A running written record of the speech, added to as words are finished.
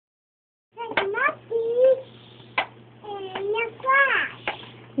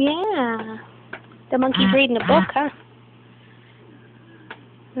Yeah. The monkey's reading a book, huh?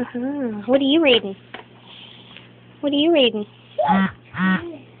 What are you reading? What are you reading?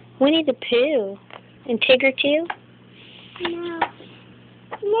 Winnie the Pooh. And Tigger too? No.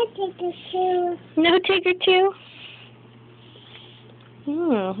 No Tigger too. No Tigger too?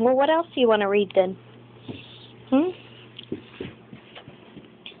 Well, what else do you want to read then?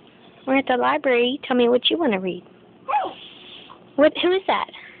 We're at the library. Tell me what you want to read. Oh. Who is that?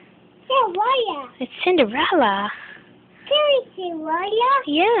 Cinderella. It's Cinderella. Cinderella?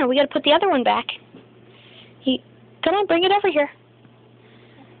 Yeah, we got to put the other one back. Come on, bring it over here.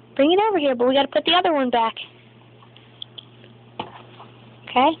 Bring it over here, but we got to put the other one back.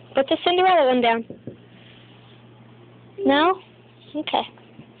 Okay, put the Cinderella one down. No? Okay.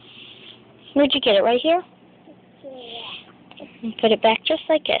 Where'd you get it? Right here? Yeah. And put it back just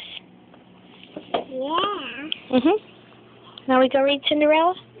like this. Yeah. Now we go read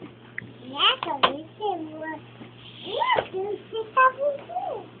Cinderella? Yeah, so we can work. Yeah, do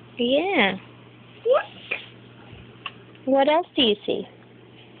something. Yeah. Yeah. What else do you see?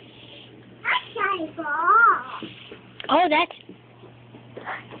 I saw a ball. Oh,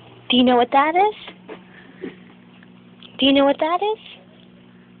 do you know what that is? Do you know what that is?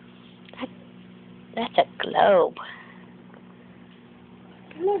 That's a globe.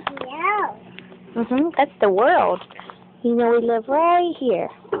 That's the world. You know, we live right here.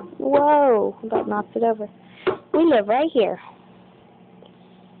 Whoa, about knocked it over. We live right here.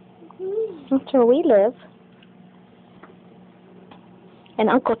 That's where we live. And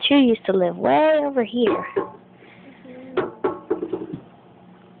Uncle Chew used to live way over here.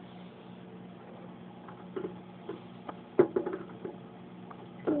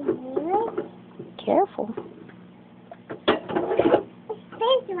 Careful.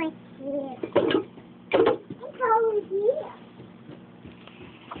 It's right here. It's over here.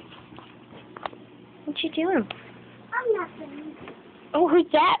 What you doing? I'm not going to. Oh,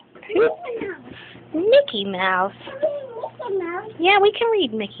 who's that? Mickey Mouse. Mickey Mouse. Yeah, we can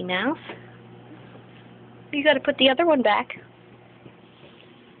read Mickey Mouse. You got to put the other one back.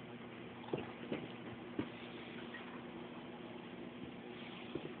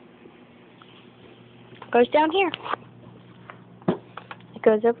 Goes down here. It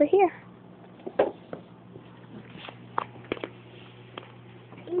goes over here.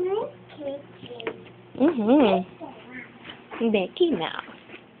 Mickey Mouse.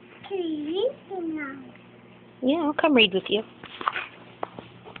 Yeah, I'll come read with you.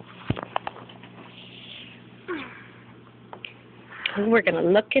 We're going to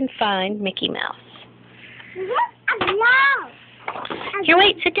look and find Mickey Mouse. Here,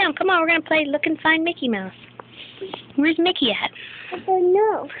 wait, sit down. Come on, we're going to play Look and Find Mickey Mouse. Where's Mickey at? I don't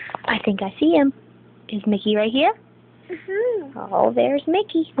know. I think I see him. Is Mickey right here? Oh, there's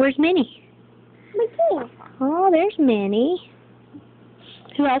Mickey. Where's Minnie? Mickey. Oh, there's Minnie.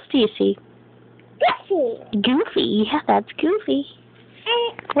 Who else do you see? Goofy. Goofy. Yeah, that's Goofy.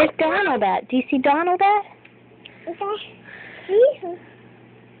 Where's Donald at? Do you see Donald at?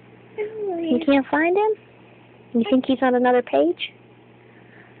 You can't find him? You think he's on another page?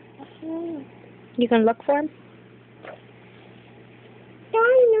 You gonna look for him?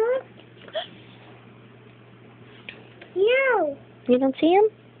 Donald. No. You don't see him?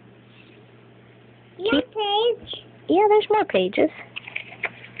 No page. Yeah, there's more pages.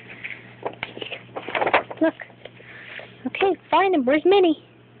 Look. Okay, find him. Where's Minnie?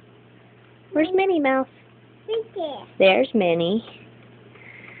 Where's Minnie Mouse? There's Minnie.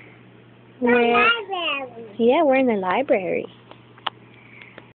 The library. Yeah, we're in the library.